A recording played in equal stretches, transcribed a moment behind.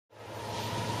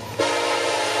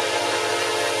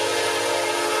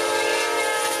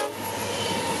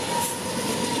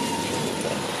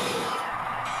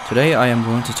Today I am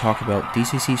going to talk about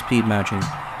DCC speed matching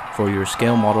for your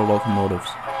scale model locomotives.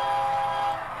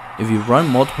 If you run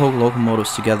multiple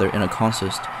locomotives together in a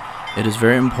consist, it is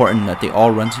very important that they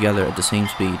all run together at the same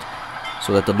speed,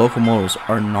 so that the locomotives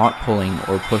are not pulling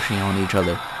or pushing on each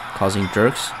other, causing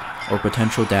jerks or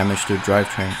potential damage to the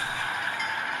drivetrain.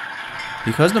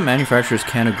 Because the manufacturers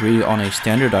can't agree on a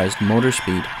standardized motor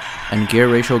speed and gear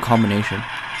ratio combination,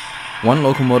 one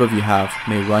locomotive you have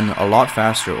may run a lot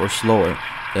faster or slower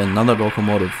than another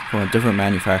locomotive from a different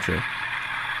manufacturer.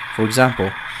 For example,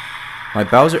 my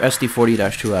Bowser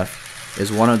SD40-2F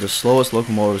is one of the slowest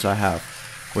locomotives I have,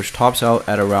 which tops out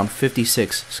at around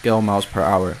 56 scale miles per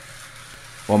hour,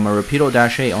 while my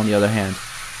Rapido-8 on the other hand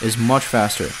is much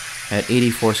faster at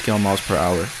 84 scale miles per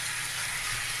hour.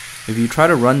 If you try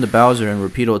to run the Bowser and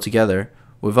Rapido together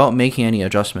without making any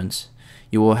adjustments,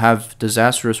 you will have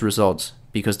disastrous results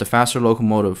because the faster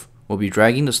locomotive will be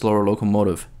dragging the slower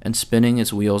locomotive and spinning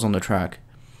its wheels on the track,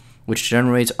 which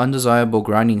generates undesirable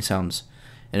grinding sounds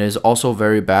and is also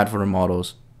very bad for the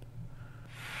models.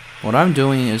 What I'm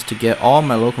doing is to get all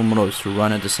my locomotives to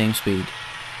run at the same speed,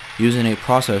 using a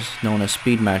process known as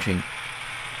speed matching.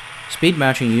 Speed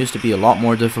matching used to be a lot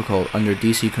more difficult under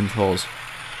DC controls,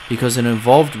 because it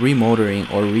involved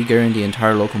remotoring or regearing the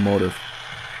entire locomotive.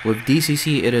 With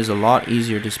DCC it is a lot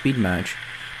easier to speed match,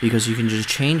 because you can just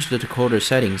change the decoder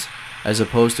settings as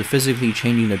opposed to physically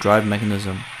changing the drive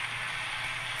mechanism.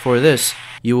 For this,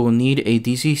 you will need a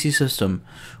DCC system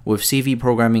with CV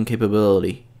programming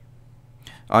capability.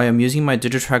 I am using my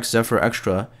Accutrack Zephyr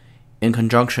Extra in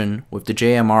conjunction with the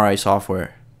JMRI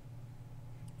software.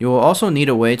 You will also need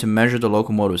a way to measure the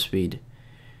locomotive speed.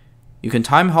 You can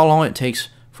time how long it takes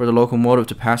for the locomotive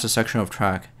to pass a section of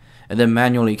track, and then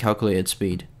manually calculate its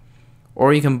speed.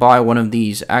 Or you can buy one of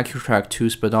these Accutrack II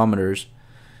speedometers.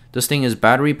 This thing is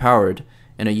battery powered,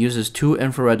 and it uses 2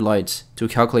 infrared lights to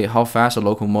calculate how fast a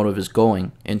locomotive is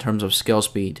going in terms of scale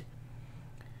speed.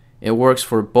 It works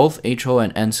for both HO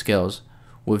and N scales,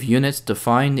 with units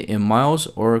defined in miles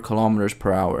or kilometers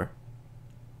per hour.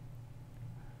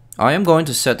 I am going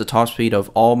to set the top speed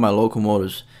of all my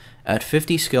locomotives at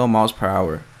 50 scale miles per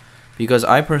hour, because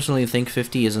I personally think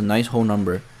 50 is a nice whole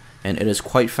number, and it is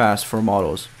quite fast for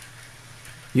models.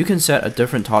 You can set a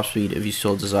different top speed if you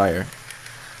so desire.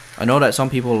 I know that some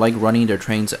people like running their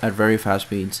trains at very fast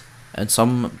speeds, and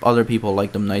some other people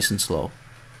like them nice and slow.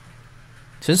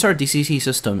 Since our DCC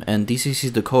system and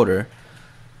DCC decoder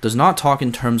does not talk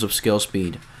in terms of scale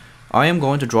speed, I am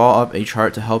going to draw up a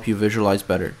chart to help you visualize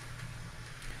better.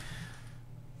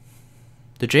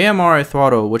 The JMRI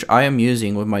throttle which I am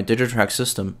using with my Accutrack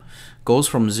system goes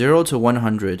from 0 to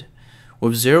 100,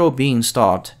 with 0 being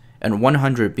stopped and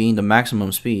 100 being the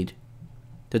maximum speed.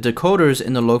 The decoders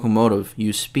in the locomotive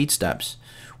use speed steps,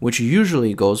 which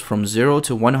usually goes from 0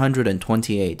 to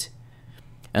 128.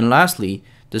 And lastly,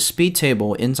 the speed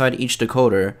table inside each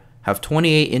decoder have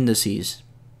 28 indices.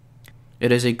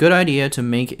 It is a good idea to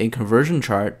make a conversion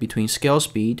chart between scale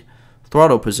speed,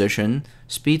 throttle position,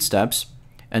 speed steps,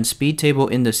 and speed table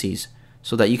indices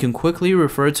so that you can quickly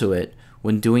refer to it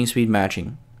when doing speed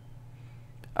matching.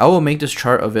 I will make this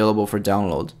chart available for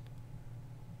download.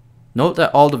 Note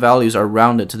that all the values are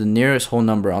rounded to the nearest whole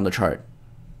number on the chart.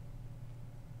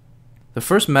 The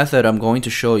first method I'm going to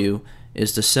show you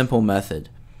is the simple method.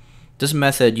 This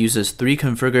method uses 3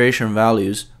 configuration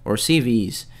values, or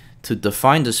CVs, to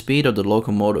define the speed of the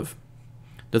locomotive.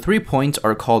 The 3 points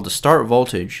are called the start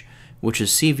voltage, which is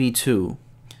CV2,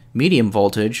 medium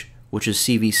voltage, which is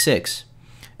CV6,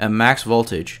 and max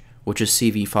voltage, which is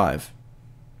CV5.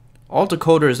 All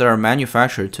decoders that are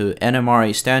manufactured to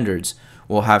NMRA standards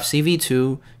will have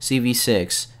CV2,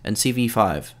 CV6, and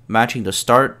CV5, matching the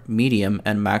start, medium,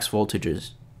 and max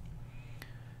voltages.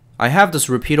 I have this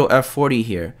Rapido F40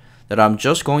 here that I'm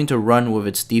just going to run with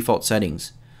its default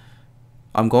settings.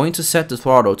 I'm going to set the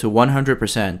throttle to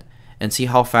 100% and see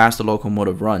how fast the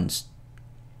locomotive runs.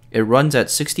 It runs at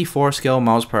 64 scale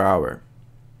miles per hour.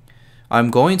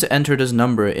 I'm going to enter this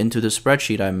number into the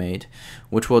spreadsheet I made,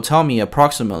 which will tell me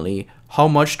approximately how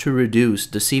much to reduce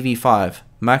the CV5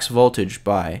 max voltage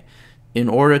by in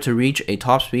order to reach a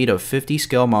top speed of 50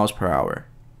 scale miles per hour.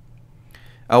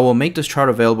 I will make this chart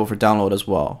available for download as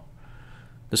well.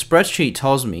 The spreadsheet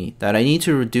tells me that I need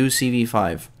to reduce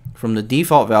CV5 from the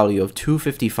default value of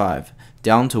 255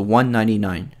 down to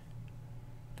 199.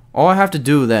 All I have to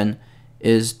do then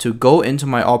is to go into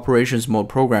my operations mode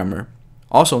programmer,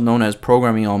 also known as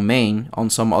programming on main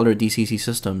on some other DCC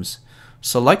systems,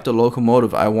 select the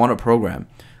locomotive I want to program,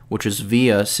 which is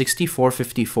via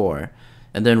 6454,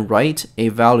 and then write a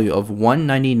value of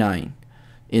 199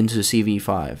 into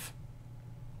CV5.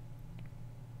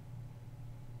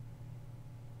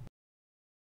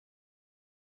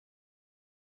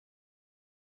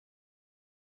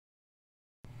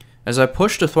 As I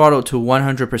push the throttle to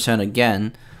 100%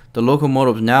 again, the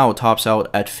locomotive now tops out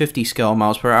at 50 scale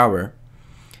miles per hour.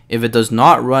 If it does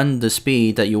not run the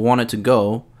speed that you want it to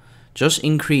go, just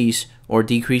increase or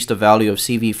decrease the value of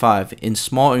CV5 in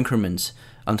small increments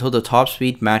until the top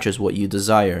speed matches what you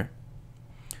desire.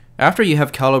 After you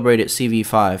have calibrated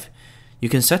CV5, you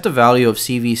can set the value of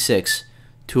CV6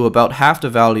 to about half the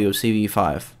value of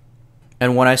CV5.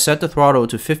 And when I set the throttle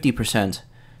to 50%,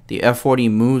 the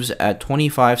F40 moves at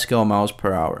 25 scale miles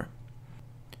per hour.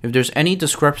 If there's any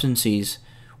discrepancies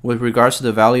with regards to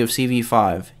the value of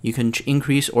CV5, you can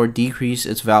increase or decrease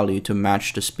its value to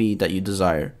match the speed that you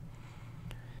desire.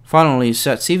 Finally,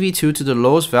 set CV2 to the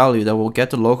lowest value that will get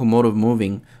the locomotive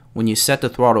moving when you set the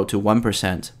throttle to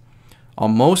 1%.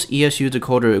 On most ESU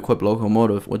decoder equipped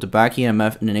locomotive with the back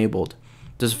EMF enabled,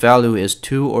 this value is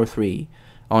 2 or 3.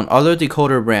 On other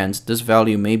decoder brands, this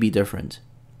value may be different.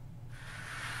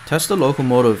 Test the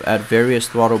locomotive at various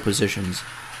throttle positions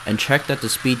and check that the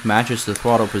speed matches the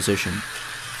throttle position.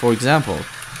 For example,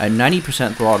 at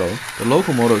 90% throttle, the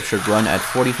locomotive should run at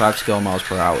 45 scale miles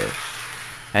per hour.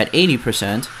 At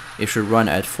 80%, it should run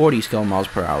at 40 scale miles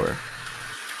per hour.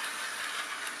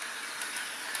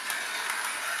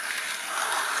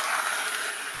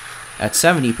 At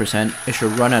 70%, it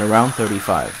should run at around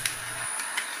 35.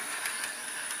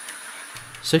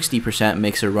 60%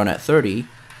 makes it run at 30,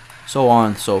 so on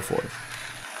and so forth.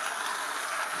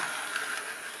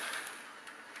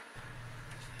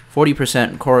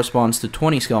 40% corresponds to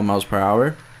 20 scale miles per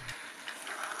hour.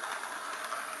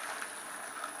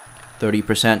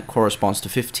 30% corresponds to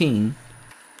 15.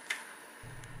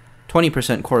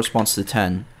 20% corresponds to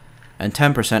 10, and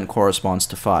 10% corresponds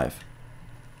to 5.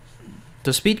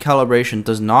 The speed calibration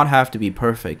does not have to be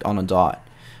perfect on a dot.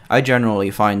 I generally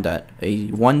find that a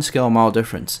 1 scale mile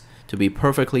difference to be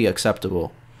perfectly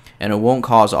acceptable, and it won't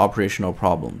cause operational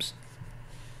problems.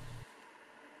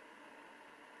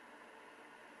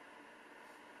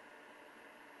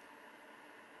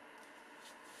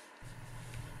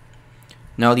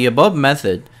 Now the above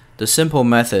method, the simple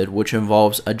method which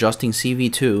involves adjusting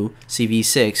CV2,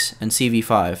 CV6, and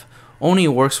CV5, only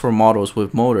works for models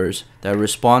with motors that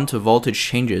respond to voltage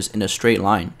changes in a straight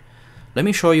line. Let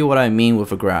me show you what I mean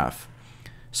with a graph.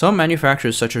 Some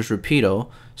manufacturers such as Rapido,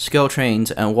 Scale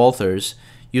Trains, and Walthers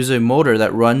use a motor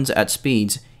that runs at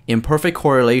speeds in perfect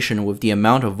correlation with the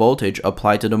amount of voltage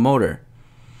applied to the motor.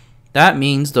 That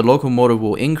means the locomotive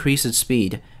will increase its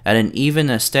speed at an even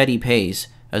and steady pace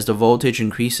as the voltage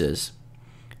increases.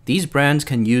 These brands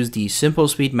can use the simple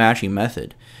speed matching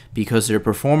method because their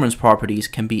performance properties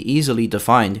can be easily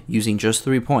defined using just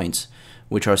 3 points,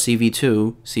 which are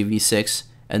CV2, CV6,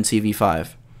 and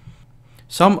CV5.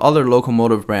 Some other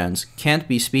locomotive brands can't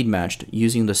be speed matched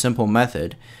using the simple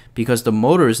method because the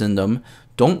motors in them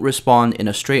don't respond in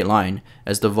a straight line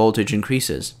as the voltage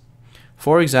increases.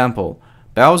 For example,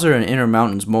 Bowser and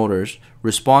Intermountain's motors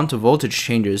respond to voltage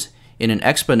changes in an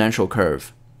exponential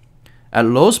curve. At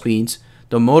low speeds,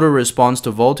 the motor responds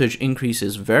to voltage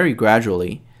increases very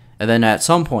gradually, and then at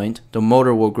some point, the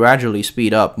motor will gradually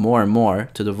speed up more and more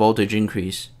to the voltage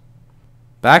increase.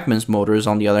 Bachmann's motors,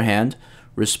 on the other hand,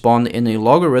 respond in a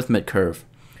logarithmic curve,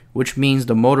 which means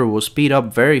the motor will speed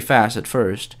up very fast at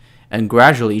first, and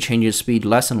gradually changes speed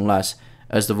less and less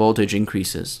as the voltage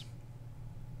increases.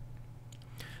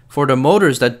 For the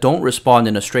motors that don't respond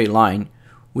in a straight line,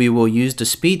 we will use the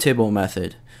speed table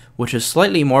method, which is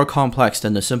slightly more complex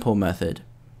than the simple method.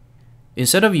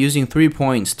 Instead of using 3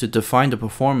 points to define the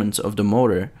performance of the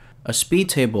motor, a speed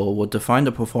table will define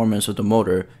the performance of the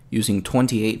motor using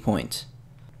 28 points.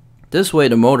 This way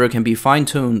the motor can be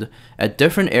fine-tuned at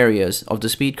different areas of the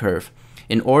speed curve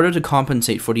in order to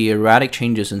compensate for the erratic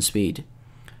changes in speed.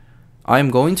 I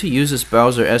am going to use this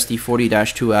Bowser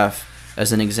SD40-2F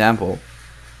as an example.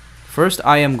 First,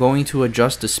 I am going to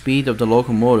adjust the speed of the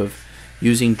locomotive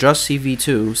using just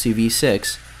CV2,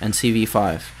 CV6, and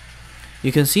CV5.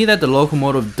 You can see that the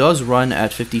locomotive does run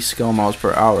at 50 scale miles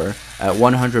per hour at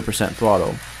 100%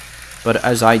 throttle, but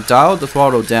as I dial the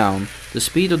throttle down, the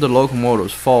speed of the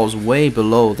locomotive falls way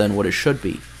below than what it should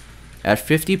be. At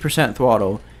 50%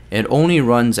 throttle, it only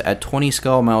runs at 20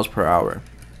 scale miles per hour.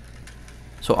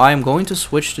 So I am going to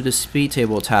switch to the speed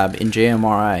table tab in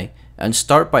JMRI and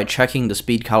start by checking the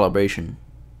speed calibration.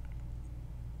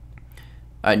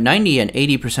 At 90 and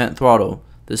 80% throttle,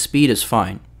 the speed is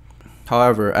fine.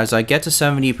 However, as I get to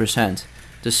 70%,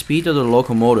 the speed of the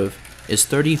locomotive is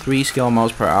 33 scale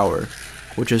miles per hour,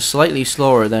 which is slightly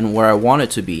slower than where I want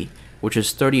it to be, which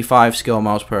is 35 scale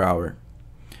miles per hour.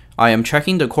 I am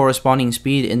checking the corresponding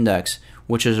speed index,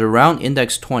 which is around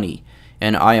index 20,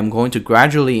 and I am going to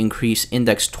gradually increase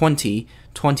index 20,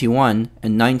 21,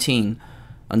 and 19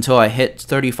 until I hit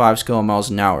 35 scale miles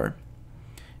an hour.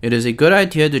 It is a good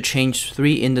idea to change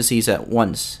 3 indices at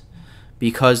once,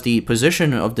 because the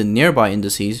position of the nearby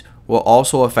indices will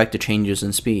also affect the changes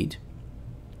in speed.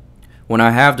 When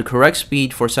I have the correct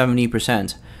speed for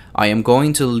 70%, I am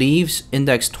going to leave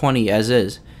index 20 as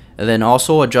is, and then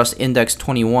also adjust index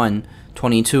 21,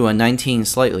 22, and 19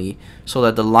 slightly so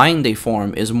that the line they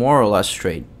form is more or less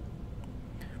straight.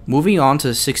 Moving on to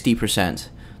 60%,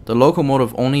 the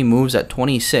locomotive only moves at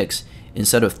 26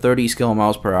 instead of 30 scale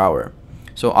miles per hour.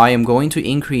 So I am going to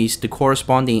increase the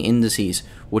corresponding indices,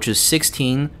 which is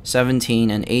 16, 17,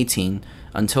 and 18,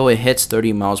 until it hits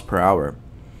 30 miles per hour.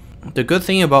 The good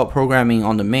thing about programming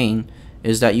on the main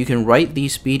is that you can write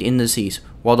these speed indices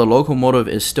while the locomotive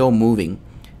is still moving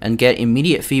and get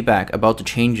immediate feedback about the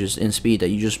changes in speed that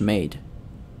you just made.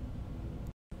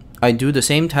 I do the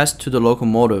same test to the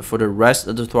locomotive for the rest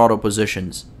of the throttle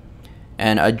positions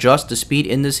and adjust the speed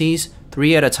indices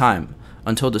 3 at a time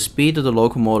until the speed of the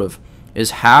locomotive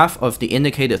is half of the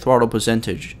indicated throttle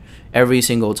percentage every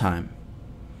single time.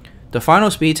 The final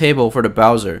speed table for the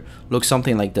Bowser looks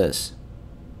something like this.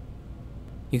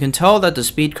 You can tell that the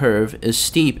speed curve is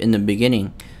steep in the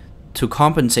beginning to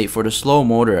compensate for the slow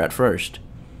motor at first,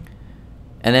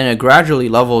 and then it gradually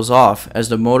levels off as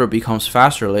the motor becomes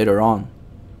faster later on.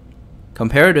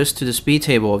 Compare this to the speed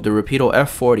table of the Rapido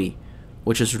F40,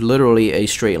 which is literally a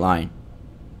straight line.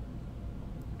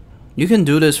 You can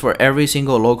do this for every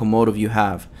single locomotive you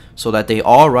have so that they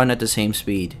all run at the same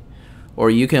speed, or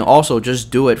you can also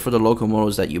just do it for the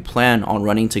locomotives that you plan on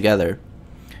running together.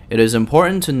 It is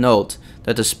important to note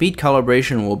that the speed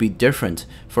calibration will be different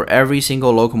for every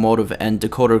single locomotive and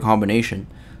decoder combination,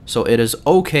 so it is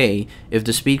okay if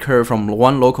the speed curve from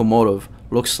one locomotive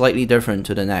looks slightly different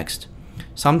to the next.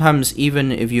 Sometimes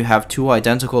even if you have 2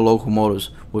 identical locomotives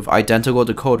with identical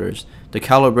decoders, the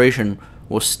calibration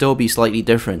will still be slightly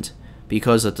different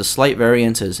because of the slight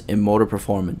variances in motor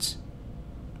performance.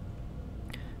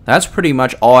 That's pretty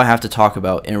much all I have to talk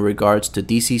about in regards to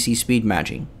DCC speed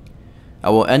matching. I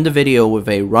will end the video with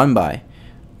a run-by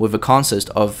with a consist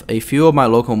of a few of my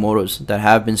locomotives that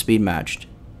have been speed matched.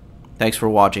 Thanks for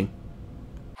watching.